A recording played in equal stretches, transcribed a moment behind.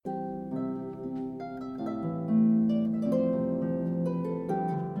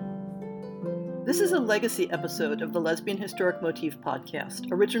This is a legacy episode of the Lesbian Historic Motif podcast,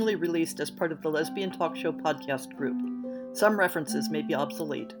 originally released as part of the Lesbian Talk Show podcast group. Some references may be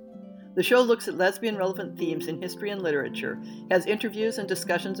obsolete. The show looks at lesbian-relevant themes in history and literature, has interviews and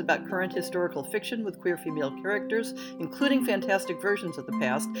discussions about current historical fiction with queer female characters, including fantastic versions of the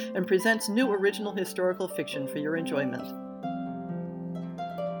past, and presents new original historical fiction for your enjoyment.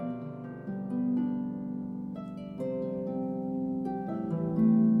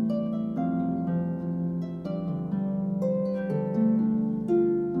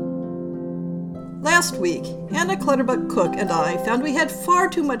 Last week, Anna Clutterbuck-Cook and I found we had far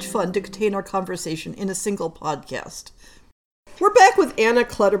too much fun to contain our conversation in a single podcast. We're back with Anna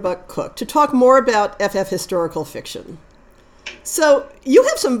Clutterbuck-Cook to talk more about FF historical fiction. So, you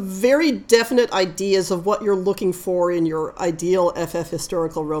have some very definite ideas of what you're looking for in your ideal FF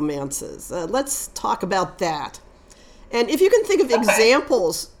historical romances. Let's talk about that. And if you can think of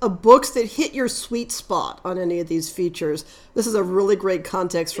examples of books that hit your sweet spot on any of these features, this is a really great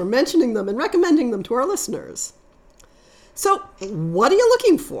context for mentioning them and recommending them to our listeners. So, what are you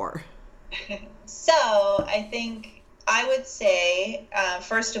looking for? So, I think I would say,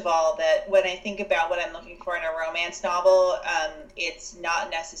 first of all, that when I think about what I'm looking for in a romance novel, it's not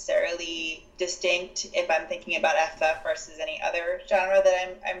necessarily distinct if I'm thinking about FF versus any other genre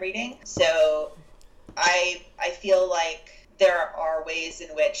that I'm reading. So, I feel like there are ways in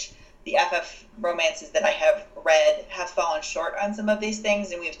which the FF romances that I have read have fallen short on some of these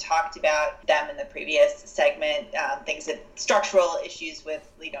things, and we've talked about them in the previous segment, things that structural issues with,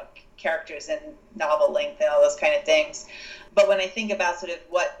 characters and novel length and all those kind of things. But when I think about sort of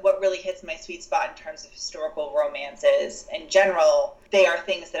what really hits my sweet spot in terms of historical romances in general, they are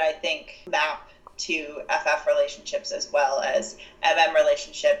things that I think map to FF relationships as well as MM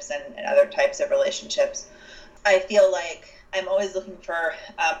relationships and other types of relationships. I feel like I'm always looking for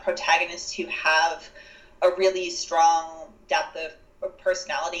protagonists who have a really strong depth of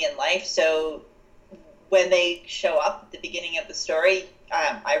personality in life. So when they show up at the beginning of the story,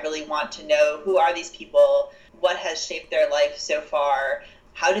 I really want to know, who are these people? What has shaped their life so far?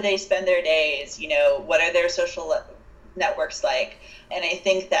 How do they spend their days? What are their social networks like? And I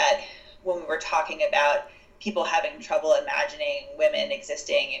think that when we were talking about people having trouble imagining women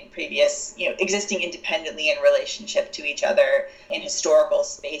existing independently in relationship to each other in historical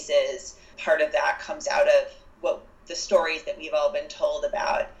spaces, part of that comes out of the stories that we've all been told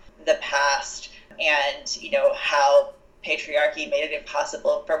about the past and, how patriarchy made it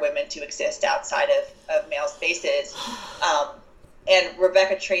impossible for women to exist outside of male spaces. And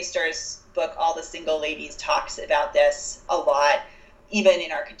Rebecca Traister's book, All the Single Ladies, talks about this a lot, even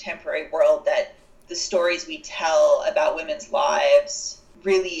in our contemporary world, that the stories we tell about women's lives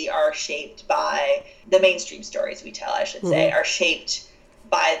really are shaped by the mainstream stories we tell, I should say, are shaped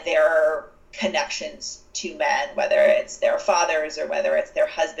by their connections to men, whether it's their fathers or whether it's their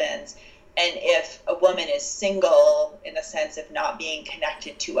husbands. And if a woman is single in the sense of not being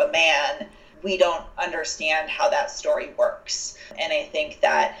connected to a man, we don't understand how that story works. And I think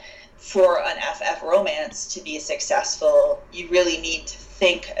that for an FF romance to be successful, you really need to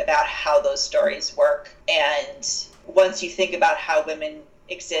think about how those stories work. And once you think about how women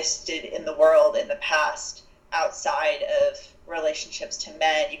existed in the world in the past outside of relationships to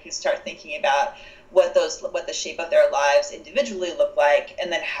men, you can start thinking about what the shape of their lives individually look like,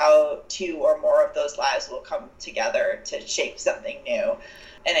 and then how two or more of those lives will come together to shape something new.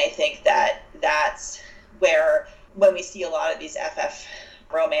 And I think that that's where, when we see a lot of these FF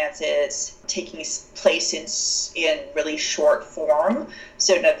romances taking place in really short form,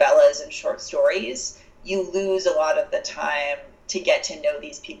 so novellas and short stories, you lose a lot of the time to get to know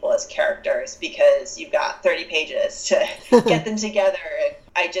these people as characters because you've got 30 pages to get them together.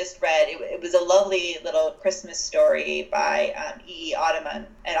 I just read, it was a lovely little Christmas story by E.E. Ottoman,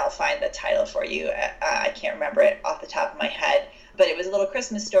 and I'll find the title for you. I can't remember it off the top of my head, but it was a little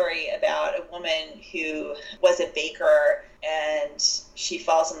Christmas story about a woman who was a baker, and she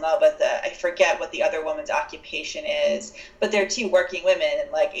falls in love with I forget what the other woman's occupation is, but they're two working women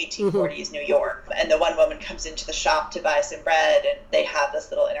in like 1840s New York. And the one woman comes into the shop to buy some bread, and they have this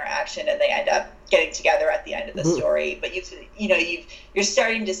little interaction, and they end up getting together at the end of the story. But you're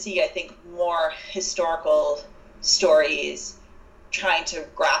starting to see, I think, more historical stories trying to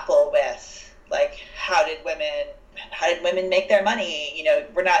grapple with, like, how did women make their money?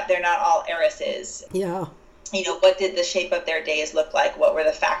 They're not all heiresses. Yeah. What did the shape of their days look like? What were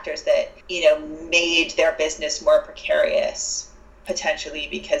the factors that, made their business more precarious, potentially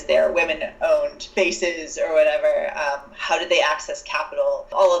because they're women-owned spaces or whatever. How did they access capital?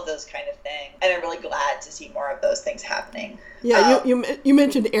 All of those kind of things. And I'm really glad to see more of those things happening. Yeah, you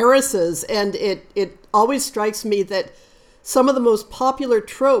mentioned heiresses, and it always strikes me that some of the most popular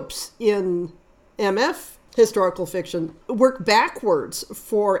tropes in MF historical fiction work backwards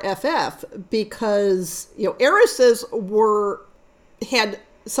for FF, because heiresses had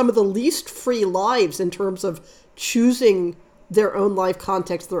some of the least free lives in terms of choosing their own life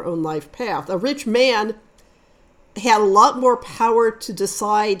context, their own life path. A rich man had a lot more power to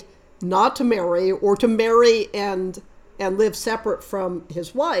decide not to marry, or to marry and live separate from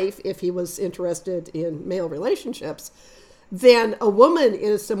his wife if he was interested in male relationships, than a woman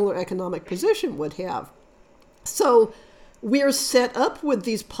in a similar economic position would have. So we're set up with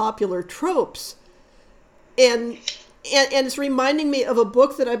these popular tropes, and it's reminding me of a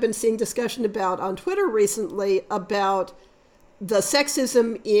book that I've been seeing discussion about on Twitter recently about the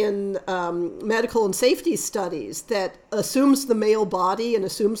sexism in medical and safety studies that assumes the male body and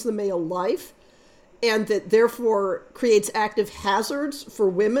assumes the male life, and that therefore creates active hazards for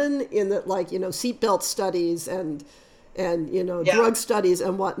women in that, seatbelt studies and drug studies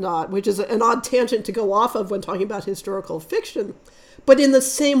and whatnot, which is an odd tangent to go off of when talking about historical fiction. But in the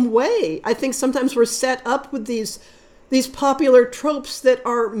same way, I think sometimes we're set up with these popular tropes that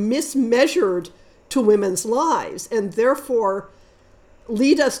are mismeasured to women's lives, and therefore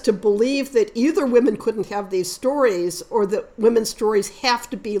lead us to believe that either women couldn't have these stories, or that women's stories have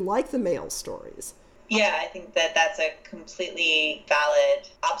to be like the male stories. Yeah, I think that's a completely valid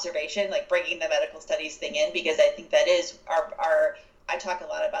observation, like bringing the medical studies thing in, because I think that is I talk a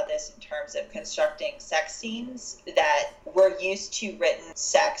lot about this in terms of constructing sex scenes, that we're used to written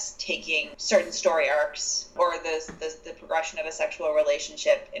sex taking certain story arcs, or the progression of a sexual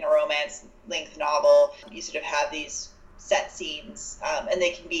relationship in a romance-length novel. You sort of have these set scenes, and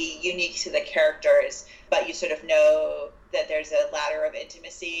they can be unique to the characters, but you sort of know that there's a ladder of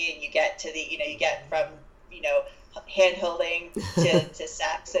intimacy, and you get to you get from hand holding to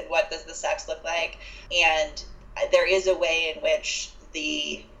sex, and what does the sex look like. And there is a way in which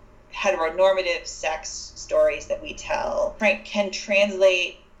the heteronormative sex stories that we tell can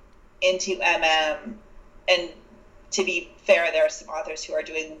translate into MM. And to be fair, there are some authors who are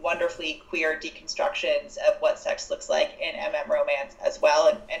doing wonderfully queer deconstructions of what sex looks like in MM romance as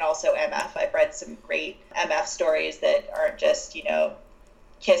well, and also MF. I've read some great MF stories that aren't just,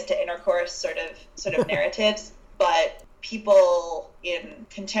 kiss to intercourse sort of narratives, but people in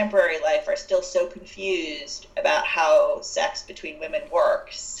contemporary life are still so confused about how sex between women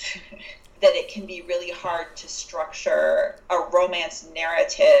works that it can be really hard to structure a romance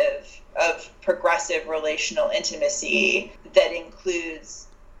narrative of progressive relational intimacy that includes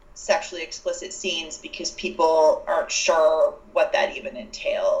sexually explicit scenes, because people aren't sure what that even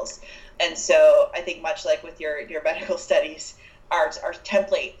entails. And so I think, much like with your medical studies, our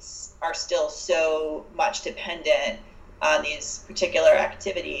templates are still so much dependent on these particular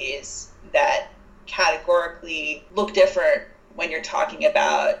activities that categorically look different when you're talking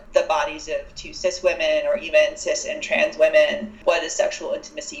about the bodies of two cis women, or even cis and trans women. What does sexual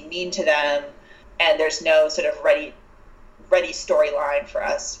intimacy mean to them? And there's no sort of ready storyline for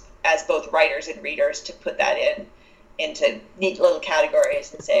us as both writers and readers to put that into neat little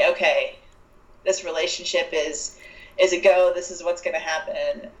categories and say, okay, this relationship is a go, this is what's going to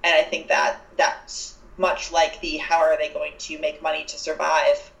happen. And I think that's much like the how are they going to make money to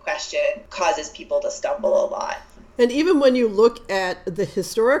survive question causes people to stumble a lot. And even when you look at the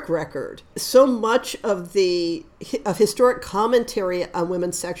historic record, so much of historic commentary on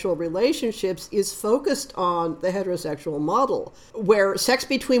women's sexual relationships is focused on the heterosexual model, where sex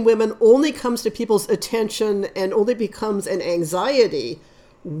between women only comes to people's attention and only becomes an anxiety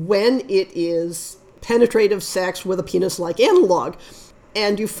when it is penetrative sex with a penis-like analog.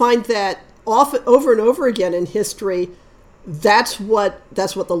 And you find that often, over and over again in history, that's what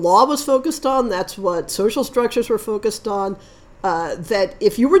the law was focused on. That's what social structures were focused on. That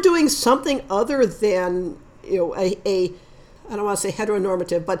if you were doing something other than I don't want to say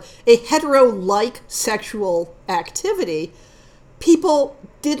heteronormative, but a hetero-like sexual activity, people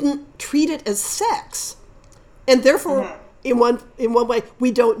didn't treat it as sex, and therefore, in one way,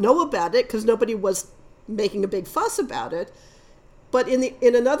 we don't know about it because nobody was making a big fuss about it. But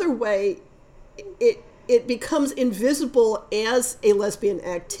in another way, it becomes invisible as a lesbian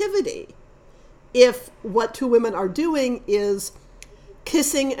activity if what two women are doing is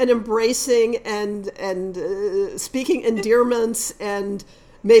kissing and embracing and speaking endearments and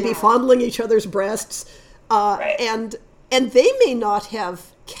maybe fondling each other's breasts, right. and they may not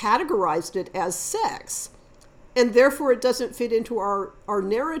have categorized it as sex, And therefore it doesn't fit into our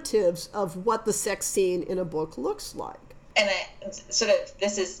narratives of what the sex scene in a book looks like. And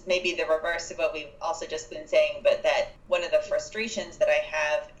this is maybe the reverse of what we've also just been saying, but that one of the frustrations that I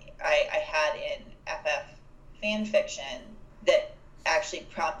had in FF fan fiction that actually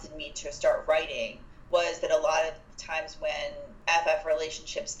prompted me to start writing was that a lot of times when FF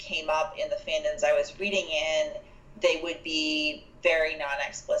relationships came up in the fandoms I was reading in, they would be very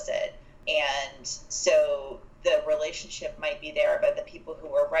non-explicit. And so the relationship might be there, but the people who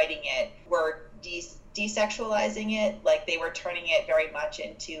were writing it were desexualizing it. Like, they were turning it very much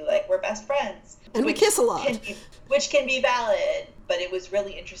into, like, we're best friends. And we kiss a lot. Which can be valid. But it was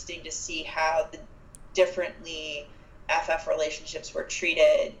really interesting to see how the differently FF relationships were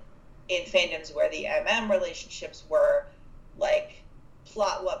treated in fandoms where the MM relationships were, like,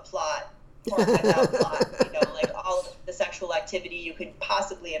 plot, or about plot, like all of the sexual activity you could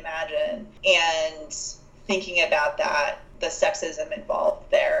possibly imagine. And thinking about that, the sexism involved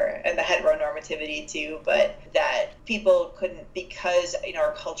there and the heteronormativity too, but that people couldn't, because in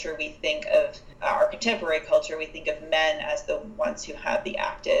our culture, our contemporary culture, we think of men as the ones who have the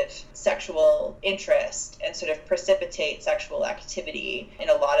active sexual interest and sort of precipitate sexual activity in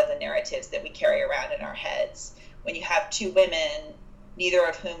a lot of the narratives that we carry around in our heads. When you have two women, neither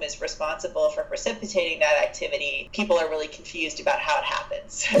of whom is responsible for precipitating that activity, people are really confused about how it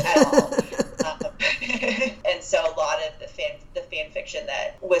happens at all. And so a lot of the fan fiction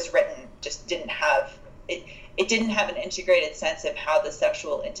that was written just didn't have it. It didn't have an integrated sense of how the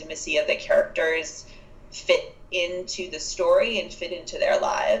sexual intimacy of the characters fit into the story and fit into their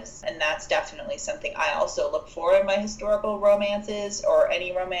lives. And that's definitely something I also look for in my historical romances, or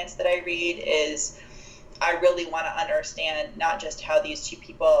any romance that I read, is I really want to understand not just how these two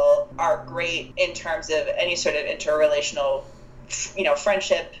people are great in terms of any sort of interrelational,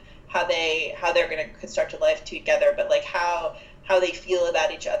 friendship, how they're going to construct a life together, but like how they feel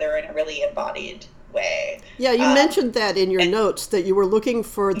about each other in a really embodied way. Yeah, you mentioned that in your notes, that you were looking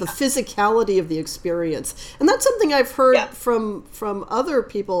for the physicality of the experience. And that's something I've heard from other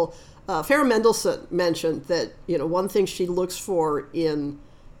people. Farrah Mendlesohn mentioned that, one thing she looks for in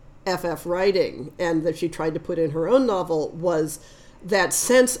FF writing, and that she tried to put in her own novel, was that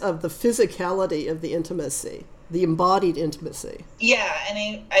sense of the physicality of the intimacy, the embodied intimacy. Yeah,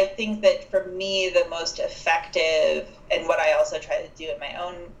 and I think that for me, the most effective, and what I also try to do in my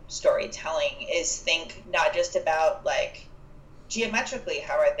own storytelling, is think not just about, like, geometrically,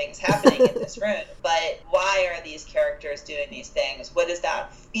 how are things happening in this room, but why are these characters doing these things? What does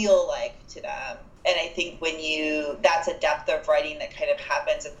that feel like to them? And I think that's a depth of writing that kind of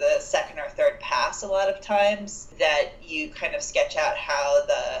happens at the second or third pass a lot of times, that you kind of sketch out how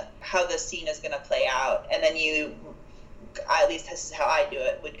the scene is going to play out. And then at least this is how I do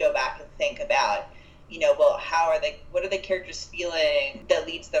it, would go back and think about, what are the characters feeling that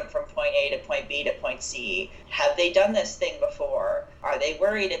leads them from point A to point B to point C? Have they done this thing before? Are they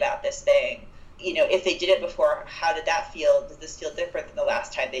worried about this thing? If they did it before, how did that feel? Does this feel different than the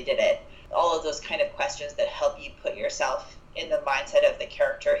last time they did it? All of those kind of questions that help you put yourself in the mindset of the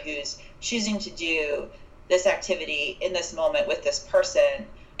character who's choosing to do this activity in this moment with this person,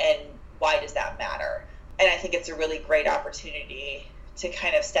 and why does that matter? And I think it's a really great opportunity to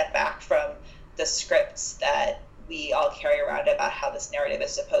kind of step back from the scripts that we all carry around about how this narrative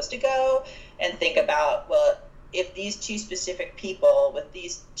is supposed to go, and think about, well, if these two specific people with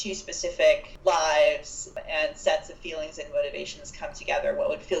these two specific lives and sets of feelings and motivations come together, what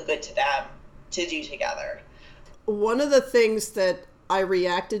would feel good to them to do together? One of the things that I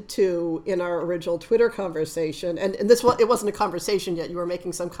reacted to in our original Twitter conversation, and it wasn't a conversation yet, you were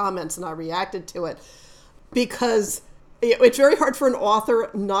making some comments and I reacted to it, because it's very hard for an author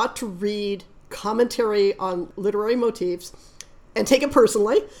not to read commentary on literary motifs and take it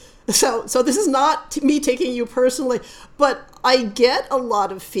personally. So this is not me taking you personally, but I get a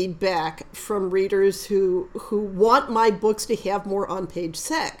lot of feedback from readers who want my books to have more on-page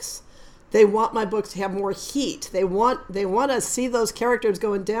sex. They want my books to have more heat. They want to see those characters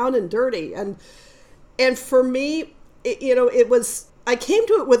going down and dirty. And for me, I came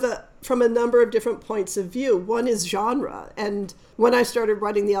to it from a number of different points of view. One is genre. And when I started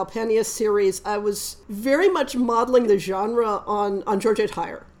writing the Alpenia series, I was very much modeling the genre on Georgette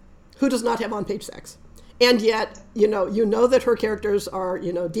Heyer, who does not have on-page sex. And yet, you know that her characters are,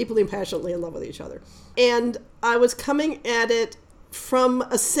 deeply and passionately in love with each other. And I was coming at it from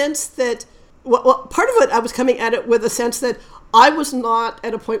a sense that, well, part of it, I was coming at it with a sense that I was not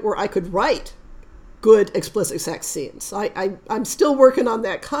at a point where I could write good explicit sex scenes. I'm still working on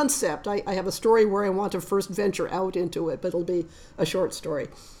that concept. I have a story where I want to first venture out into it, but it'll be a short story.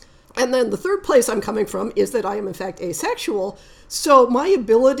 And then the third place I'm coming from is that I am in fact asexual. So my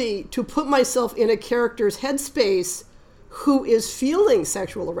ability to put myself in a character's headspace who is feeling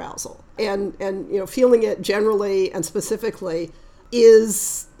sexual arousal and feeling it generally and specifically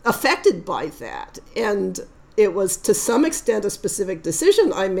is affected by that. And it was to some extent a specific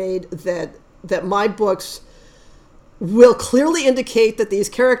decision I made that my books will clearly indicate that these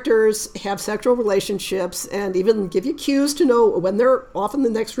characters have sexual relationships and even give you cues to know when they're off in the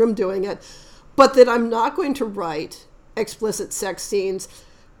next room doing it, but that I'm not going to write explicit sex scenes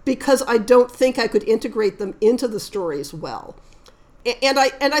because I don't think I could integrate them into the stories well. And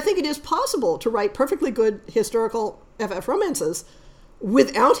I think it is possible to write perfectly good historical FF romances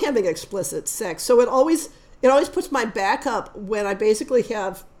without having explicit sex. So it always puts my back up when I basically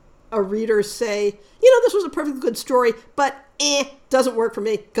have a reader say, this was a perfectly good story, but doesn't work for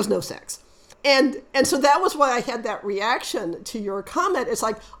me because no sex. And so that was why I had that reaction to your comment. It's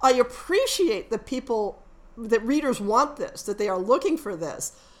like, I appreciate that readers want this, that they are looking for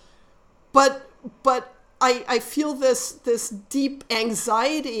this. But I feel this deep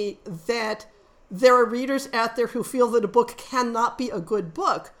anxiety that there are readers out there who feel that a book cannot be a good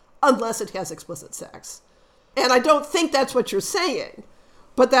book unless it has explicit sex. And I don't think that's what you're saying.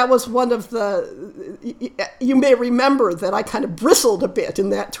 But that was one of you may remember that I kind of bristled a bit in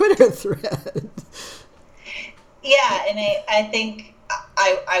that Twitter thread. Yeah, and I think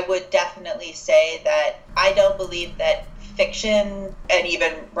I would definitely say that I don't believe that fiction and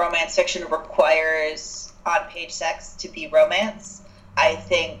even romance fiction requires on-page sex to be romance. I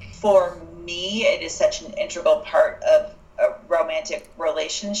think for me, it is such an integral part of a romantic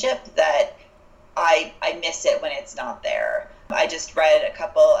relationship that I miss it when it's not there. I just read a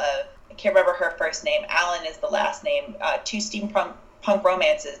couple of, I can't remember her first name, Alan is the last name, 2 steampunk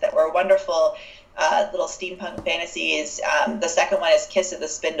romances that were wonderful little steampunk fantasies. The second one is Kiss of the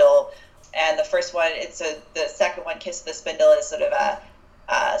Spindle, and the first one, the second one, Kiss of the Spindle, is sort of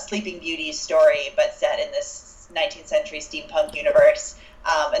a Sleeping Beauty story, but set in this 19th century steampunk universe.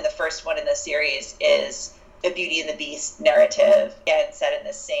 And the first one in the series is a Beauty and the Beast narrative, and set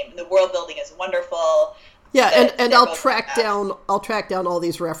in the world building is wonderful. Yeah, and I'll track down all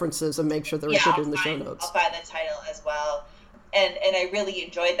these references and make sure they're included in the show notes. I'll find the title as well. And I really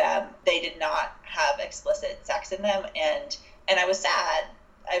enjoyed them. They did not have explicit sex in them, and I was sad.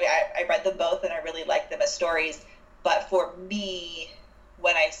 I read them both and I really liked them as stories. But for me,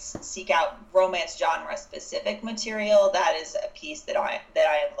 when I seek out romance genre specific material, that is a piece that I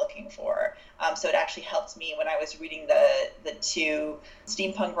am looking for. So it actually helped me when I was reading the 2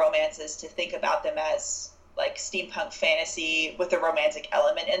 steampunk romances to think about them as like steampunk fantasy with a romantic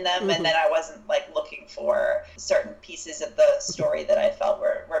element in them. Mm-hmm. And then I wasn't like looking for certain pieces of the story that I felt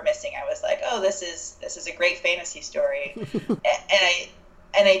were missing. I was like, oh, this is a great fantasy story.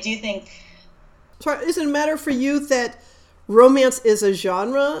 and I do think. So is it a matter for you that romance is a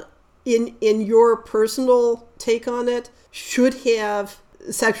genre in your personal take on it should have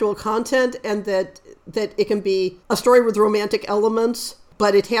sexual content, and that it can be a story with romantic elements,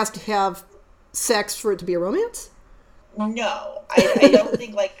 but it has to have sex for it to be a romance? No, I don't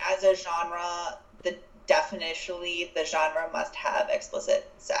think like as a genre, definitionally the genre must have explicit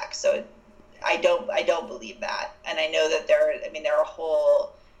sex. So I don't believe that, and I know that there are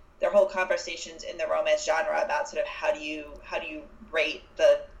whole conversations in the romance genre about sort of how do you rate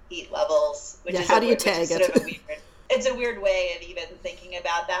the heat levels, which is how do you tag it? It's a weird way of even thinking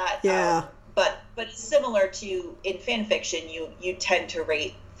about that. Yeah. But it's similar to in fan fiction, you tend to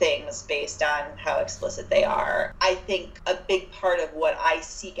rate things based on how explicit they are. I think a big part of what I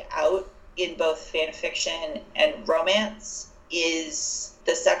seek out in both fan fiction and romance is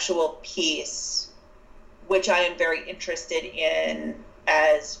the sexual piece, which I am very interested in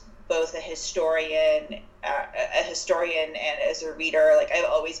as both a historian and as a reader. Like, I've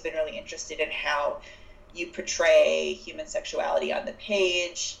always been really interested in how you portray human sexuality on the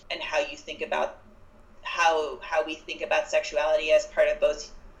page, and how you think about how we think about sexuality as part of both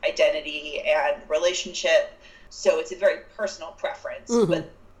identity and relationship. So it's a very personal preference. Mm-hmm.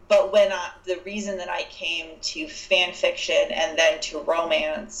 But when the reason that I came to fan fiction and then to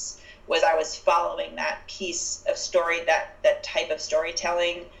romance was I was following that piece of story, that type of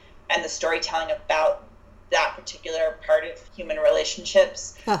storytelling, and the storytelling about that particular part of human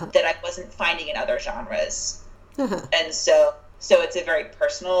relationships that I wasn't finding in other genres. And so it's a very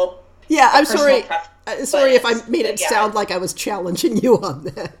personal. Yeah, I'm sorry. Sorry if I made it sound like I was challenging you on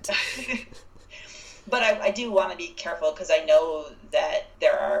that. But I do want to be careful, because I know that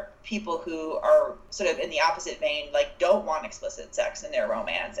there are people who are sort of in the opposite vein, like don't want explicit sex in their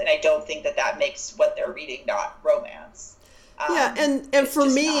romance, and I don't think that makes what they're reading not romance. Yeah, and for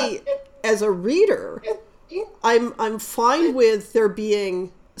me, as a reader, I'm fine with there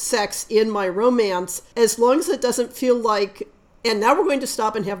being sex in my romance as long as it doesn't feel like, and now we're going to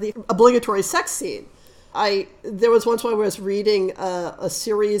stop and have the obligatory sex scene. There was once when I was reading a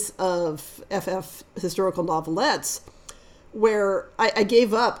series of FF historical novelettes where I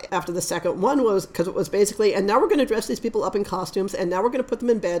gave up after the second one was because it was basically, and now we're going to dress these people up in costumes, and now we're going to put them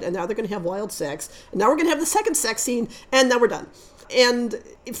in bed, and now they're going to have wild sex, and now we're going to have the second sex scene, and now we're done. And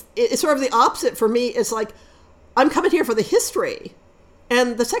it's sort of the opposite for me. It's like, I'm coming here for the history,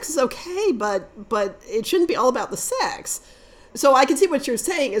 and the sex is okay, but it shouldn't be all about the sex. So I can see what you're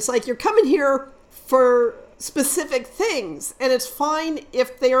saying. It's like you're coming here for specific things, and it's fine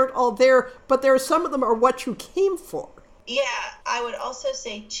if they aren't all there, but there are some of them are what you came for. Yeah, I would also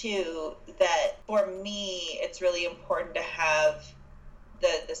say, too, that for me, it's really important to have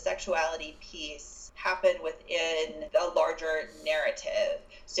the sexuality piece happen within a larger narrative.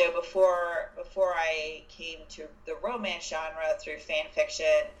 So before I came to the romance genre through fan fiction,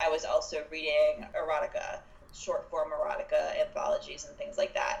 I was also reading erotica, short form erotica anthologies and things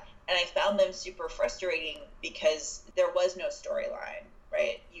like that. And I found them super frustrating because there was no storyline,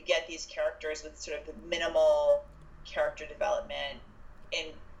 right? You get these characters with sort of minimal character development in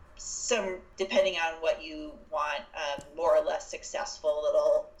some, depending on what you want, more or less successful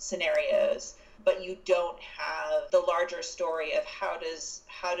little scenarios, but you don't have the larger story of how does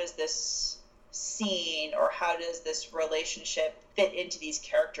this scene or how does this relationship fit into these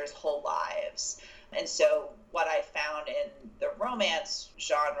characters' whole lives. And so what I found in the romance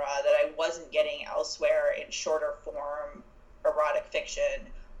genre that I wasn't getting elsewhere in shorter form erotic fiction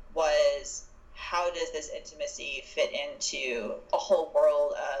was, how does this intimacy fit into a whole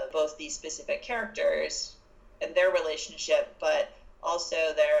world of both these specific characters and their relationship, but also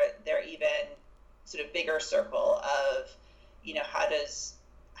their even sort of bigger circle of, how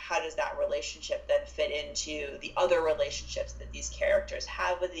does that relationship then fit into the other relationships that these characters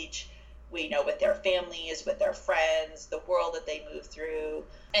have with with their families, with their friends, the world that they move through.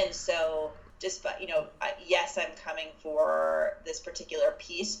 And so yes, I'm coming for this particular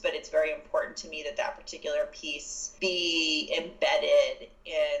piece, but it's very important to me that particular piece be embedded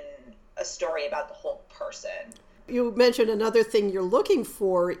in a story about the whole person. You mentioned another thing you're looking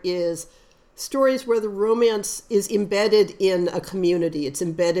for is stories where the romance is embedded in a community. It's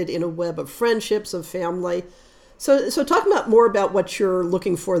embedded in a web of friendships, of family. So talk more about what you're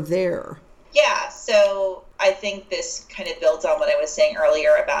looking for there. Yeah, so I think this kind of builds on what I was saying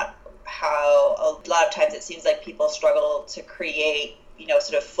earlier about how a lot of times it seems like people struggle to create,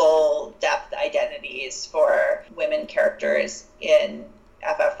 sort of full depth identities for women characters in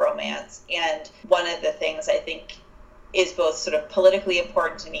FF romance. And one of the things I think is both sort of politically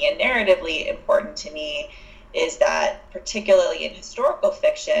important to me and narratively important to me is that, particularly in historical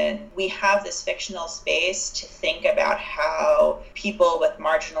fiction, we have this fictional space to think about how people with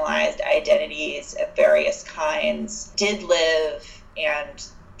marginalized identities of various kinds did live and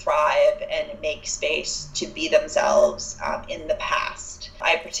thrive and make space to be themselves in the past.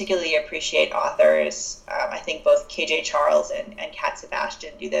 I particularly appreciate authors, I think both KJ Charles and Kat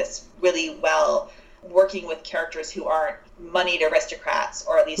Sebastian do this really well, working with characters who aren't moneyed aristocrats,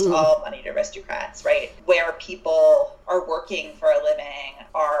 or at least all moneyed aristocrats, right? Where people are working for a living,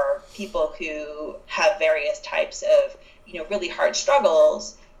 are people who have various types of, really hard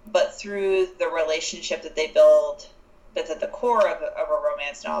struggles, but through the relationship that they build that's at the core of a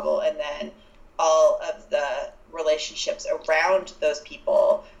romance novel, and then all of the relationships around those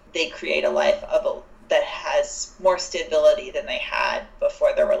people, they create a life that has more stability than they had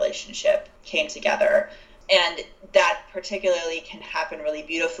before their relationship came together. And that particularly can happen really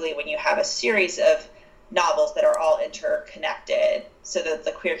beautifully when you have a series of novels that are all interconnected, so that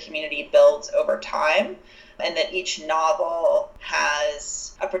the queer community builds over time, and that each novel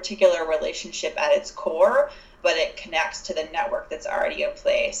has a particular relationship at its core, but it connects to the network that's already in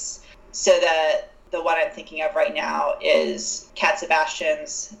place. So that the one I'm thinking of right now is Kat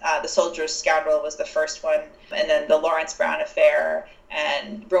Sebastian's The Soldier's Scoundrel was the first one, and then The Lawrence Brown Affair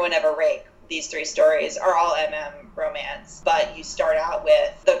and Ruin of a Rake. These three stories are all romance, but you start out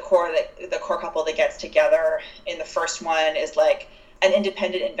with the core couple that gets together. In the first one is like an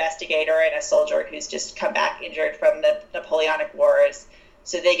independent investigator and a soldier who's just come back injured from the Napoleonic Wars.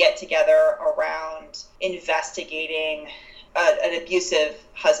 So they get together around investigating an abusive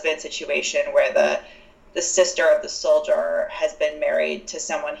husband situation where the sister of the soldier has been married to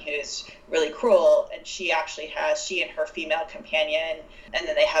someone who's really cruel, and she and her female companion, and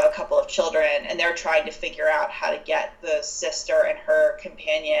then they have a couple of children, and they're trying to figure out how to get the sister and her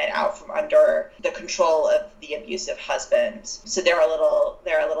companion out from under the control of the abusive husband. So they're a little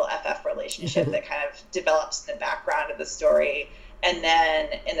FF relationship that kind of develops in the background of the story. And then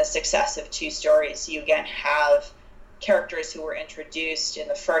in the successive two stories, you again have characters who were introduced in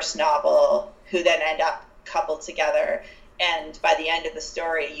the first novel who then end up coupled together. And by the end of the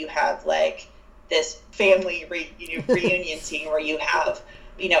story, you have like this family reunion scene where you have,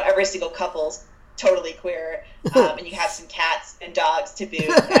 every single couple's totally queer, and you have some cats and dogs to boot,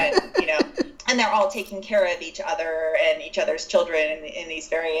 and they're all taking care of each other and each other's children in these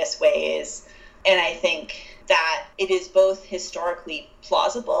various ways. And I think that it is both historically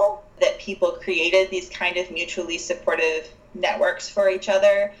plausible that people created these kind of mutually supportive networks for each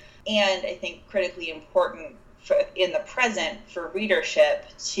other, and I think critically important in the present for readership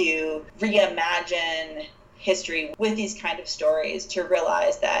to reimagine history with these kind of stories, to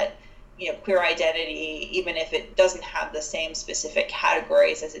realize that queer identity, even if it doesn't have the same specific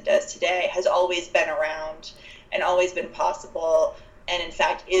categories as it does today, has always been around and always been possible, and in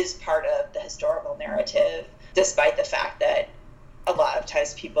fact is part of the historical narrative, despite the fact that a lot of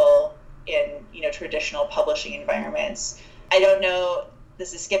times people in traditional publishing environments, I don't know,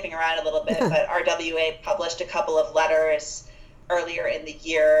 this is skipping around a little bit, but RWA published a couple of letters earlier in the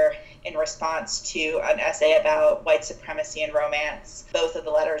year in response to an essay about white supremacy and romance. Both of the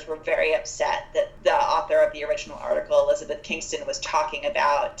letters were very upset that the author of the original article, Elizabeth Kingston, was talking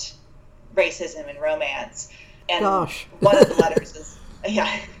about racism and romance. And one of the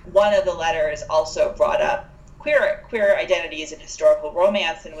letters also brought up queer identities in historical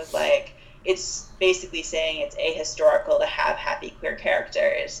romance, and was like, it's basically saying it's ahistorical to have happy queer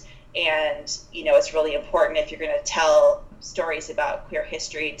characters. And, it's really important if you're going to tell stories about queer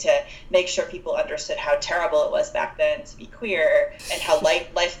history to make sure people understood how terrible it was back then to be queer and how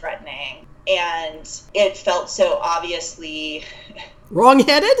life-threatening. And it felt so obviously...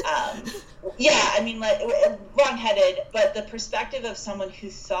 wrong-headed? Wrong-headed, but the perspective of someone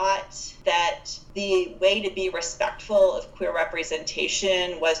who thought that the way to be respectful of queer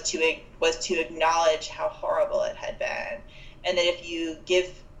representation was to acknowledge how horrible it had been, and that if you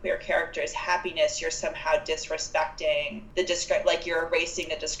give queer characters happiness, you're somehow disrespecting you're erasing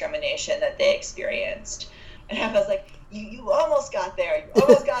the discrimination that they experienced. And I was like, you almost got there.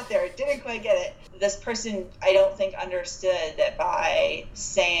 Didn't quite get it. This person, I don't think, understood that by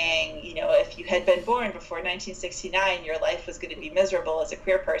saying, if you had been born before 1969, your life was going to be miserable as a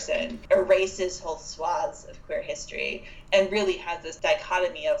queer person, erases whole swaths of queer history, and really has this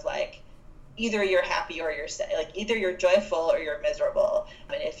dichotomy of either you're happy or you're sad, either you're joyful or you're miserable.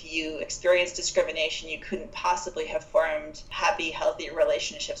 And if you experience discrimination, you couldn't possibly have formed happy, healthy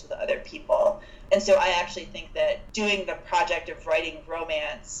relationships with other people. And so I actually think that doing the project of writing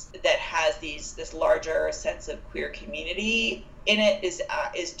romance that has this larger sense of queer community in it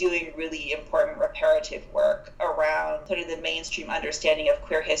is doing really important reparative work around sort of the mainstream understanding of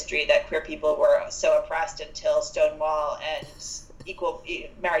queer history, that queer people were so oppressed until Stonewall and equal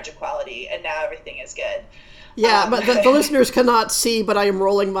marriage equality, and now everything is good. Yeah, but the listeners cannot see, but I am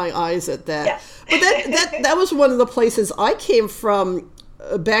rolling my eyes at that. Yeah. But that was one of the places I came from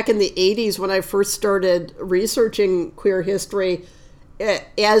back in the 80s when I first started researching queer history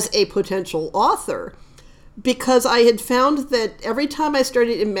as a potential author, because I had found that every time I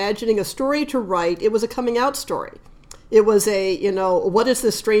started imagining a story to write, it was a coming out story. It was what is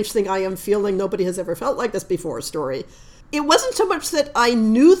this strange thing I am feeling? Nobody has ever felt like this before story. It wasn't so much that I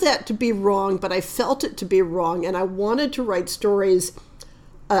knew that to be wrong, but I felt it to be wrong, and I wanted to write stories.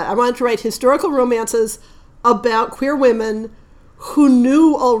 I wanted to write historical romances about queer women who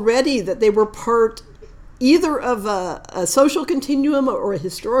knew already that they were part either of a social continuum or a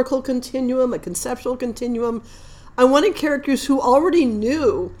historical continuum, a conceptual continuum. I wanted characters who already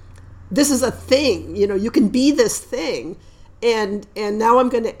knew this is a thing, you can be this thing, and now I'm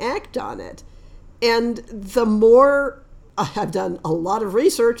going to act on it. And the more I've done a lot of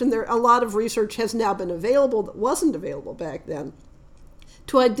research, and a lot of research has now been available that wasn't available back then,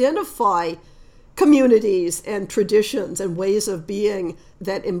 to identify communities and traditions and ways of being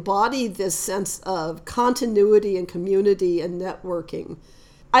that embody this sense of continuity and community and networking.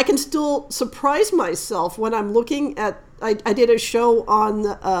 I can still surprise myself when I'm looking at, I did a show on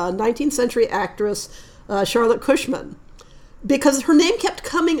 19th century actress Charlotte Cushman, because her name kept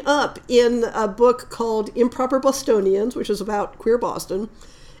coming up in a book called Improper Bostonians, which is about queer Boston.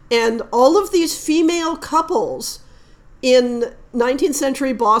 And all of these female couples in 19th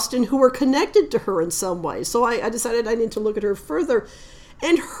century Boston who were connected to her in some way. So I decided I need to look at her further.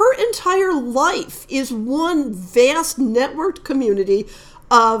 And her entire life is one vast networked community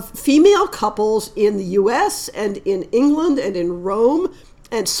of female couples in the US and in England and in Rome,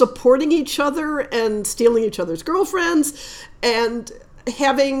 and supporting each other and stealing each other's girlfriends and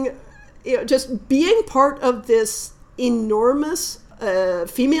having, just being part of this enormous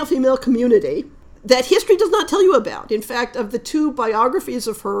female community that history does not tell you about. In fact, of the two biographies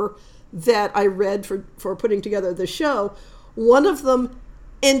of her that I read for putting together the show, one of them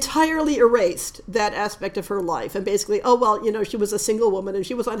entirely erased that aspect of her life and basically, she was a single woman and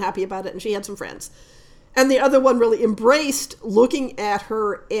she was unhappy about it and she had some friends. And the other one really embraced looking at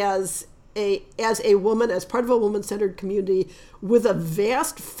her as a woman, as part of a woman-centered community with a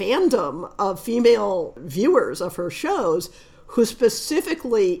vast fandom of female viewers of her shows who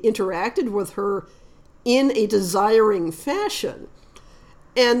specifically interacted with her in a desiring fashion.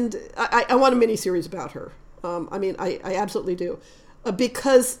 And I want a miniseries about her. I absolutely do.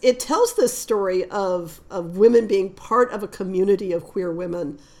 Because it tells this story of women being part of a community of queer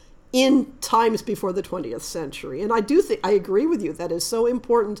women in times before the 20th century. And I agree with you, that is so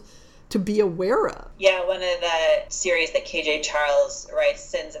important to be aware of. Yeah, one of the series that KJ Charles writes,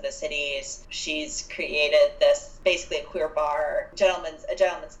 Sins of the Cities, she's created this, basically a queer bar, a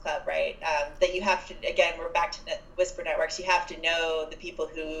gentleman's club, right? That you have to, again, we're back to Whisper Networks, you have to know the people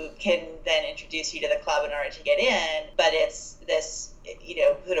who can then introduce you to the club in order to get in, but it's this,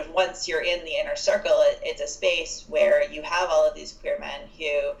 sort of once you're in the inner circle, it's a space where you have all of these queer men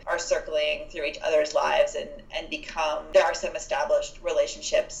who are circling through each other's lives and there are some established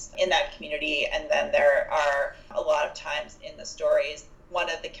relationships in that community, and then there are a lot of times in the stories one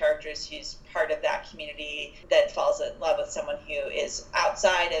of the characters who's part of that community that falls in love with someone who is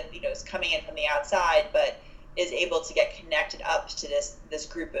outside of, is coming in from the outside, but is able to get connected up to this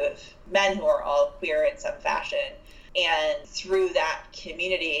group of men who are all queer in some fashion. And through that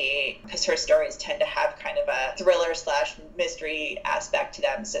community, because her stories tend to have kind of a thriller/mystery aspect to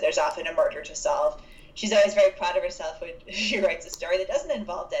them, so there's often a murder to solve. She's always very proud of herself when she writes a story that doesn't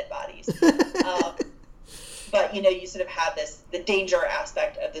involve dead bodies. But, you sort of have the danger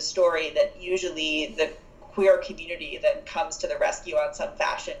aspect of the story that usually the queer community then comes to the rescue on some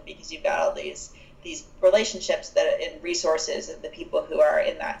fashion, because you've got all these relationships and resources of the people who are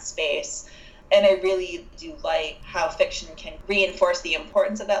in that space. And I really do like how fiction can reinforce the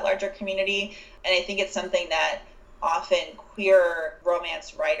importance of that larger community. And I think it's something that often queer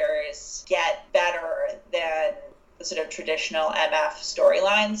romance writers get better than the sort of traditional MF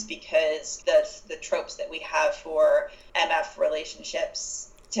storylines, because the tropes that we have for MF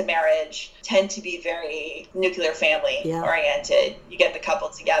relationships to marriage tend to be very nuclear family oriented. You get the couple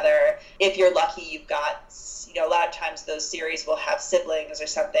together. If you're lucky, you've got, a lot of times those series will have siblings or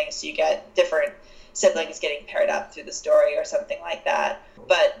something, so you get different siblings getting paired up through the story or something like that.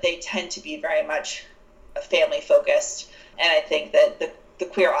 But they tend to be very much family focused, and I think that the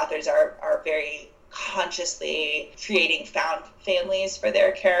queer authors are very consciously creating found families for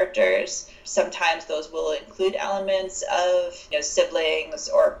their characters. Sometimes those will include elements of siblings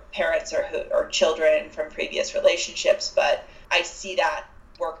or parents or children from previous relationships, but I see that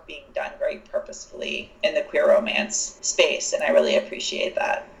work being done very purposefully in the queer romance space, and I really appreciate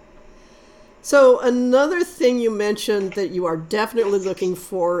that. So another thing you mentioned that you are definitely looking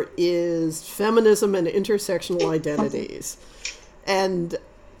for is feminism and intersectional identities. And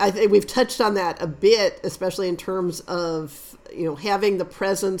I think we've touched on that a bit, especially in terms of, having the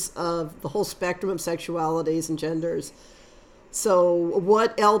presence of the whole spectrum of sexualities and genders. So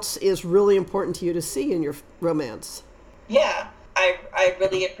what else is really important to you to see in your romance? Yeah, I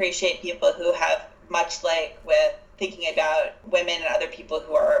really appreciate people who have, much like with thinking about women and other people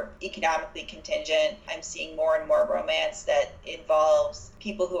who are economically contingent, I'm seeing more and more romance that involves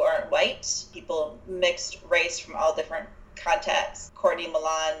people who aren't white, people mixed race from all different contexts. Courtney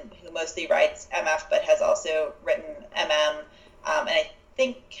Milan, who mostly writes MF but has also written MM, and I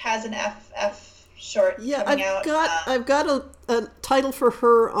think has an FF short coming out. I've got a title for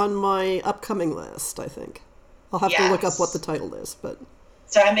her on my upcoming list, I think. I'll have to look up what the title is, but...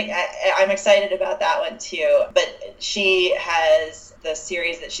 So I'm excited about that one too. But she has the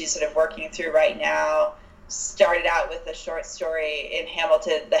series that she's sort of working through right now. Started out with a short story in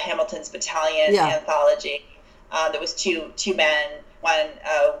Hamilton, the Hamilton's Battalion anthology. There was two men, one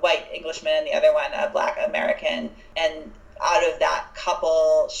a white Englishman and the other one a Black American. And out of that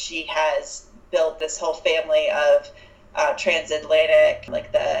couple, she has built this whole family of transatlantic,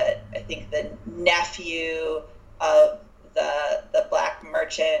 like the nephew of the Black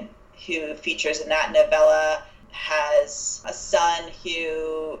merchant who features in that novella has a son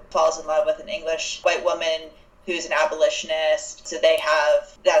who falls in love with an English white woman who's an abolitionist. So they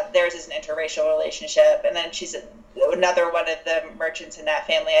have that, theirs is an interracial relationship. And then another one of the merchants in that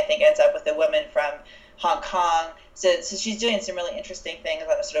family, I think, ends up with a woman from Hong Kong. So she's doing some really interesting things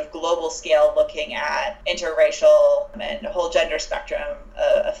on a sort of global scale, looking at interracial and a whole gender spectrum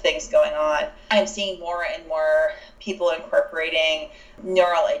of things going on. I'm seeing more and more people incorporating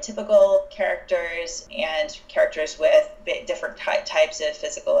neuroatypical characters and characters with different types of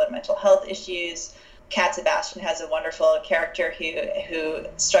physical and mental health issues. Cat Sebastian has a wonderful character who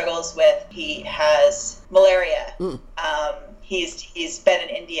struggles with, he has malaria. He's been in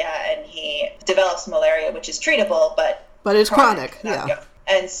India and he develops malaria, which is treatable, but it's chronic. Yeah.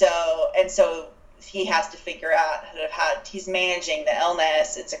 And so he has to figure out sort of how he's managing the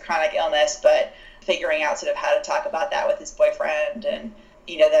illness. It's a chronic illness, but figuring out sort of how to talk about that with his boyfriend, and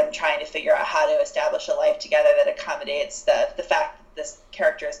them trying to figure out how to establish a life together that accommodates the fact that this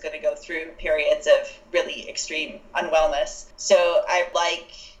character is going to go through periods of really extreme unwellness. So I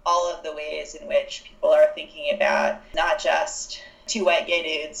like all of the ways in which people are thinking about not just two white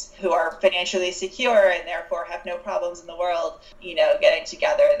gay dudes who are financially secure and therefore have no problems in the world, getting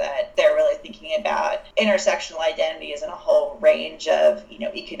together, that they're really thinking about intersectional identities in a whole range of,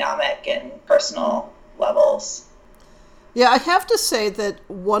 economic and personal levels. Yeah, I have to say that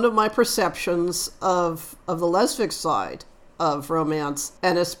one of my perceptions of the lesbic side of romance,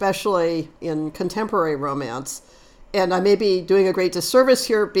 and especially in contemporary romance, and I may be doing a great disservice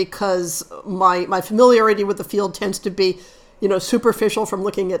here because my familiarity with the field tends to be, superficial from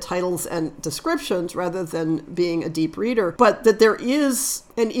looking at titles and descriptions rather than being a deep reader, but that there is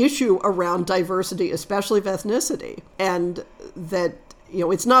an issue around diversity, especially of ethnicity, and that,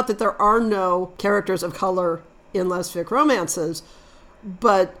 it's not that there are no characters of color in lesbic romances,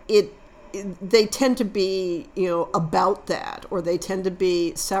 but they tend to be, about that, or they tend to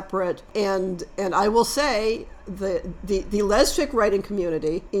be separate. And I will say the lesbic writing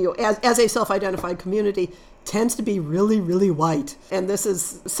community, as a self-identified community, tends to be really, really white. And this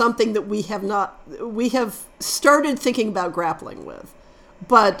is something that we have started thinking about grappling with.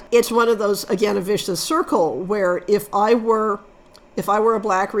 But it's one of those, again, a vicious circle where if I were a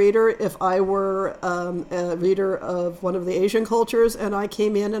black reader, if I were a reader of one of the Asian cultures, and I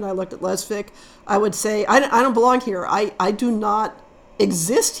came in and I looked at lesfic, I would say, I don't belong here. I do not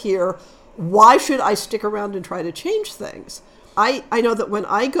exist here. Why should I stick around and try to change things? I know that when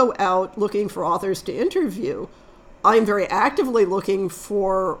I go out looking for authors to interview, I'm very actively looking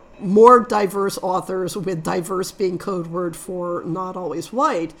for more diverse authors, with diverse being code word for not always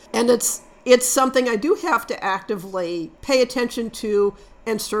white. And it's something I do have to actively pay attention to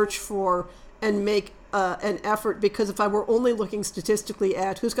and search for and make an effort, because if I were only looking statistically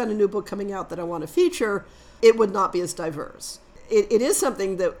at who's got a new book coming out that I want to feature, it would not be as diverse. It is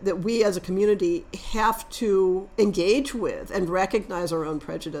something that we as a community have to engage with and recognize our own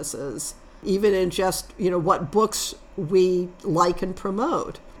prejudices, even in just, what books we like and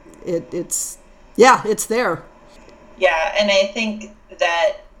promote. It's there. Yeah, and I think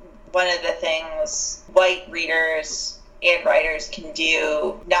that one of the things white readers and writers can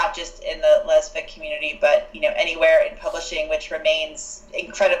do, not just in the lesbic community, but anywhere in publishing, which remains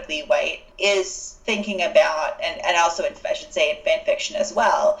incredibly white, is thinking about, and also I should say in fan fiction as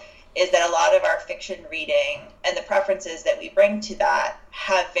well, is that a lot of our fiction reading and the preferences that we bring to that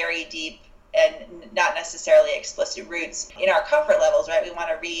have very deep and not necessarily explicit roots in our comfort levels, right? We want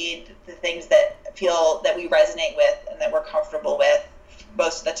to read the things that we resonate with and that we're comfortable with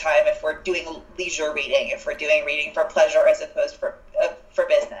most of the time, if we're doing leisure reading, if we're doing reading for pleasure as opposed for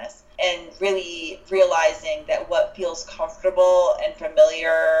business, and really realizing that what feels comfortable and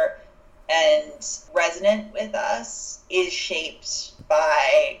familiar and resonant with us is shaped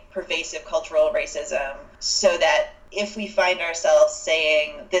by pervasive cultural racism, so that if we find ourselves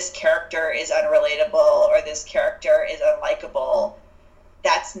saying this character is unrelatable or this character is unlikable,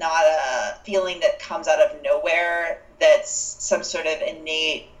 that's not a feeling that comes out of nowhere. That's some sort of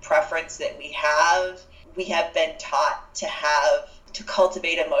innate preference that we have. We have been taught to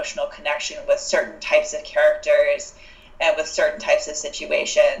cultivate emotional connection with certain types of characters and with certain types of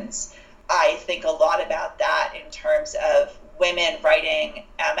situations. I think a lot about that in terms of women writing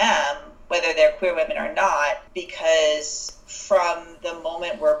whether they're queer women or not, because from the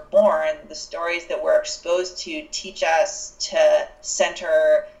moment we're born, the stories that we're exposed to teach us to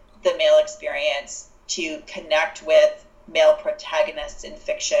center the male experience, to connect with male protagonists in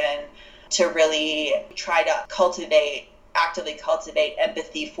fiction, to really try to actively cultivate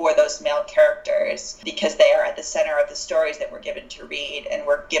empathy for those male characters, because they are at the center of the stories that we're given to read and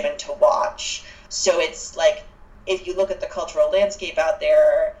we're given to watch. So it's like if you look at the cultural landscape out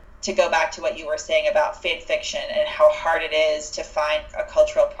there, to go back to what you were saying about fan fiction and how hard it is to find a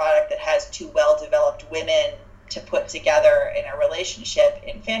cultural product that has two well-developed women to put together in a relationship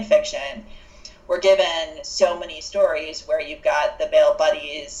in fan fiction, we're given so many stories where you've got the male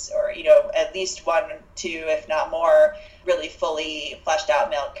buddies, or, you know, at least one, two, if not more, really fully fleshed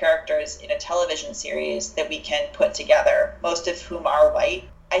out male characters in a television series that we can put together, most of whom are white.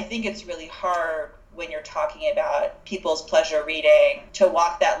 I think it's really hard when you're talking about people's pleasure reading to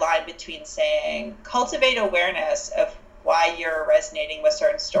walk that line between saying, cultivate awareness of why you're resonating with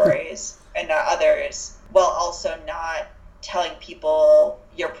certain stories and not others, while also not telling people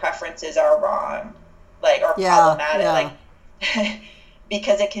your preferences are wrong, like, or problematic, like,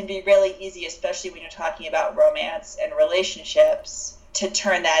 because it can be really easy, especially when you're talking about romance and relationships, to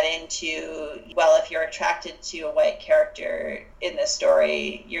turn that into, well, if you're attracted to a white character in this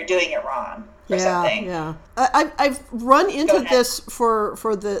story, you're doing it wrong or something. Yeah. I've run into this for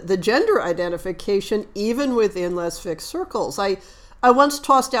the gender identification, even within lesfic circles. I once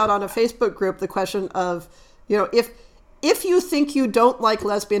tossed out on a Facebook group the question of, you know, if you think you don't like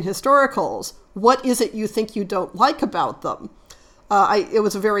lesbian historicals, what is it you think you don't like about them? It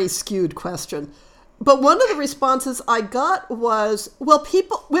was a very skewed question. But one of the responses I got was, well,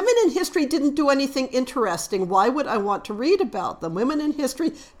 women in history didn't do anything interesting. Why would I want to read about them? Women in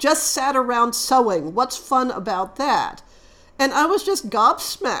history just sat around sewing. What's fun about that? And I was just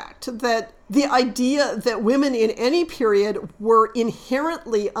gobsmacked that the idea that women in any period were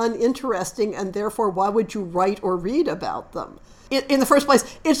inherently uninteresting, and therefore why would you write or read about them? In the first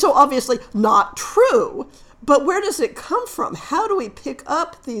place, it's so obviously not true. But where does it come from? How do we pick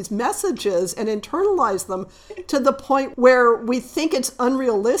up these messages and internalize them to the point where we think it's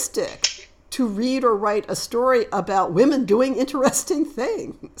unrealistic to read or write a story about women doing interesting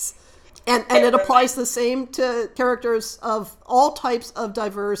things? And it applies the same to characters of all types of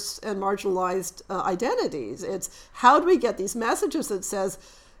diverse and marginalized identities. It's how do we get these messages that says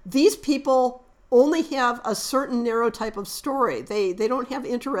these people only have a certain narrow type of story. They don't have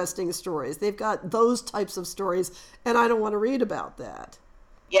interesting stories. They've got those types of stories, and I don't want to read about that.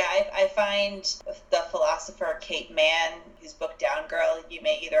 Yeah, I find the philosopher Kate Mann, whose book Down Girl you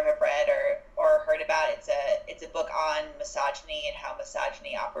may either have read or heard about. It's a book on misogyny and how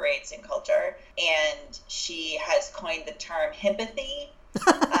misogyny operates in culture. And she has coined the term himpathy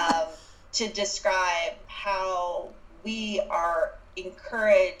to describe how we are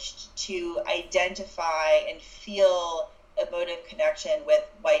encouraged to identify and feel emotive connection with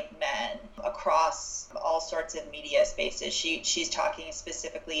white men across all sorts of media spaces. She's talking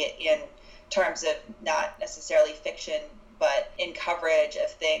specifically in terms of not necessarily fiction, but in coverage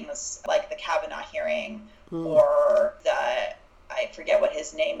of things like the Kavanaugh hearing or I forget what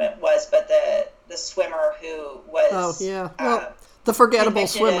his name was, but the swimmer who was the forgettable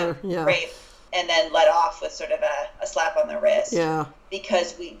swimmer, rape, and then let off with sort of a slap on the wrist. Yeah.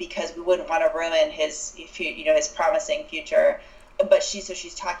 Because we wouldn't want to ruin his promising future. But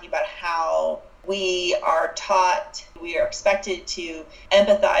she's talking about how we are expected to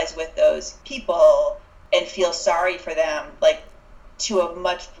empathize with those people and feel sorry for them, like to a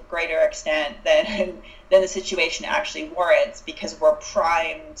much greater extent than the situation actually warrants, because we're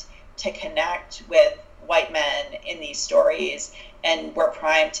primed to connect with white men in these stories, and we're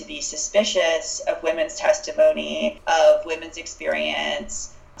primed to be suspicious of women's testimony, of women's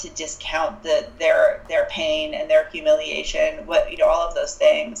experience, to discount their pain and their humiliation, all of those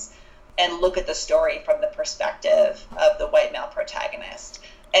things, and look at the story from the perspective of the white male protagonist.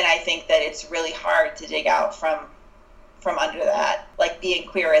 And I think that it's really hard to dig out from under that. Like, being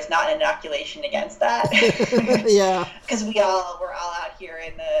queer is not an inoculation against that. Yeah. Because we're all out here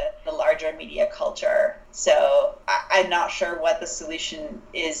in the larger media culture. So I'm not sure what the solution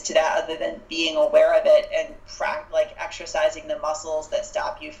is to that, other than being aware of it and exercising the muscles that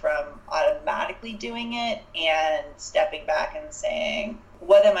stop you from automatically doing it, and stepping back and saying,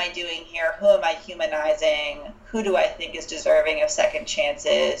 what am I doing here? Who am I humanizing? Who do I think is deserving of second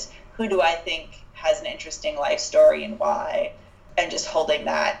chances? Who do I think has an interesting life story, and why? And just holding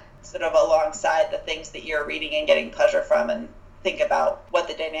that sort of alongside the things that you're reading and getting pleasure from, and think about what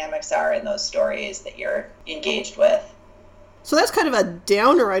the dynamics are in those stories that you're engaged with. So that's kind of a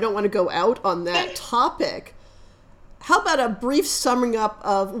downer. I don't want to go out on that topic. How about a brief summing up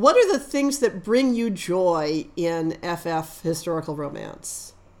of what are the things that bring you joy in FF historical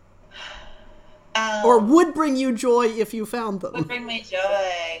romance? Or would bring you joy if you found them? Would bring me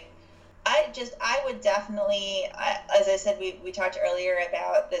joy. I would definitely, as I said, we talked earlier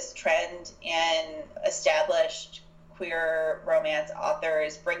about this trend in established queer romance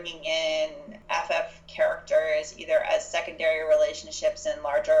authors bringing in FF characters either as secondary relationships in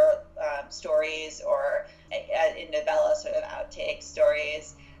larger stories or in novella sort of outtake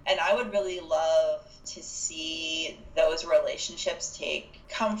stories. And I would really love to see those relationships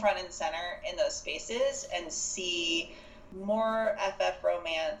come front and center in those spaces and see more FF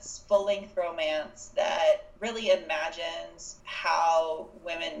romance, full-length romance that really imagines how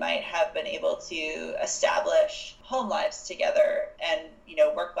women might have been able to establish home lives together and,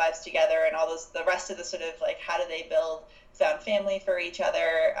 work lives together and all the rest of the sort of like, how do they build found family for each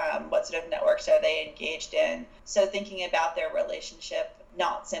other? What sort of networks are they engaged in? So thinking about their relationship,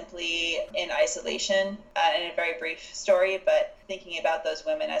 not simply in isolation in a very brief story, but thinking about those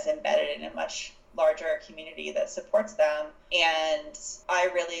women as embedded in a much larger community that supports them. And I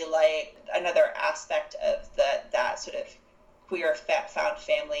really like another aspect of that sort of queer found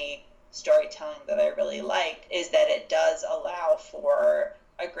family storytelling that I really like is that it does allow for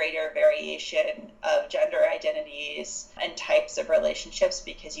a greater variation of gender identities and types of relationships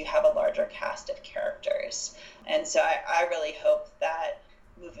because you have a larger cast of characters. And so I really hope that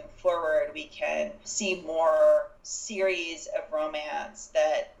moving forward, we can see more series of romance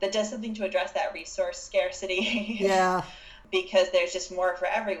that does something to address that resource scarcity. Yeah. Because there's just more for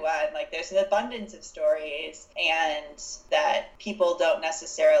everyone. Like there's an abundance of stories and that people don't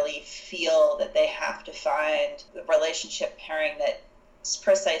necessarily feel that they have to find the relationship pairing that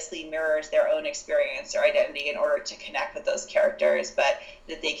precisely mirrors their own experience or identity in order to connect with those characters, but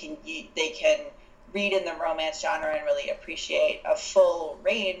that they can read in the romance genre and really appreciate a full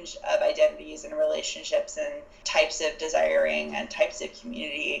range of identities and relationships and types of desiring and types of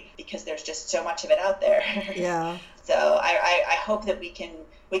community because there's just so much of it out there. Yeah. So I hope that we can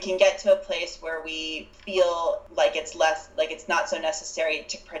get to a place where we feel like it's not so necessary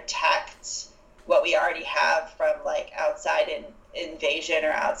to protect what we already have from like outside invasion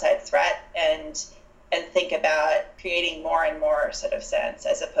or outside threat and think about creating more and more sort of sense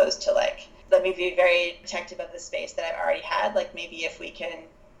as opposed to like, let me be very protective of the space that I've already had. Like maybe if we can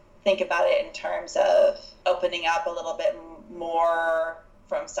think about it in terms of opening up a little bit more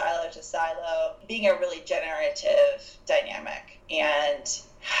from silo to silo, being a really generative dynamic and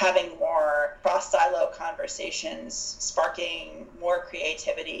having more cross-silo conversations, sparking more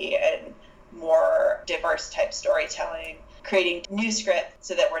creativity and more diverse type storytelling, creating new scripts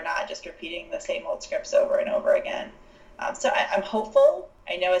so that we're not just repeating the same old scripts over and over again. So I'm hopeful.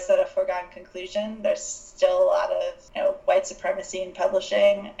 I know it's not a foregone conclusion. There's still a lot of white supremacy in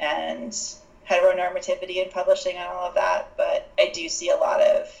publishing and heteronormativity in publishing and all of that, but I do see a lot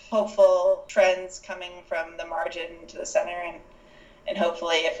of hopeful trends coming from the margin to the center, and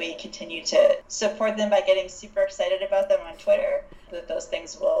hopefully if we continue to support them by getting super excited about them on Twitter, that those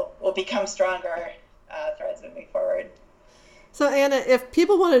things will become stronger threads moving forward. So Anna, if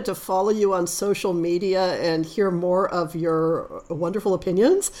people wanted to follow you on social media and hear more of your wonderful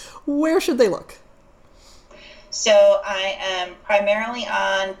opinions, where should they look? So I am primarily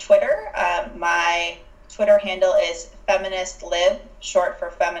on Twitter. My Twitter handle is FeministLib, short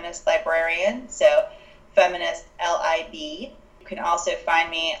for Feminist Librarian, so Feminist LIB. You can also find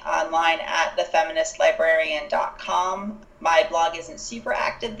me online at thefeministlibrarian.com. My blog isn't super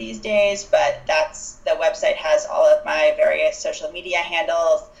active these days, but the website has all of my various social media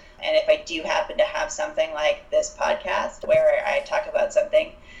handles. And if I do happen to have something like this podcast where I talk about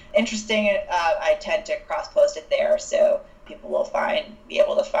something interesting, I tend to cross-post it there, so people will be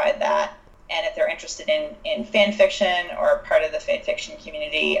able to find that. And if they're interested in fan fiction or part of the fan fiction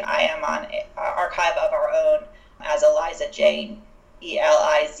community, I am on Archive of Our Own as Eliza Jane,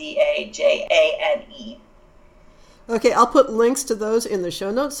 ELIZAJANE. Okay, I'll put links to those in the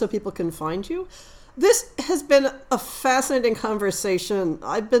show notes so people can find you. This has been a fascinating conversation.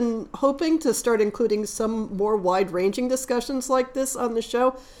 I've been hoping to start including some more wide-ranging discussions like this on the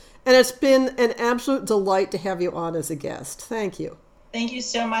show, and it's been an absolute delight to have you on as a guest. Thank you. Thank you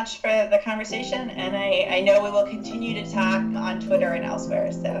so much for the conversation, and I know we will continue to talk on Twitter and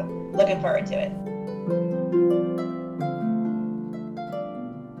elsewhere, so looking forward to it.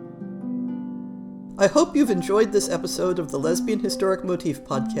 I hope you've enjoyed this episode of the Lesbian Historic Motif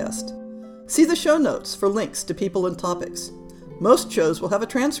podcast. See the show notes for links to people and topics. Most shows will have a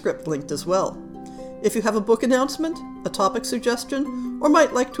transcript linked as well. If you have a book announcement, a topic suggestion, or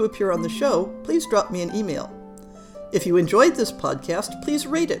might like to appear on the show, please drop me an email. If you enjoyed this podcast, please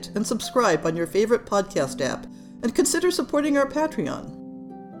rate it and subscribe on your favorite podcast app, and consider supporting our Patreon.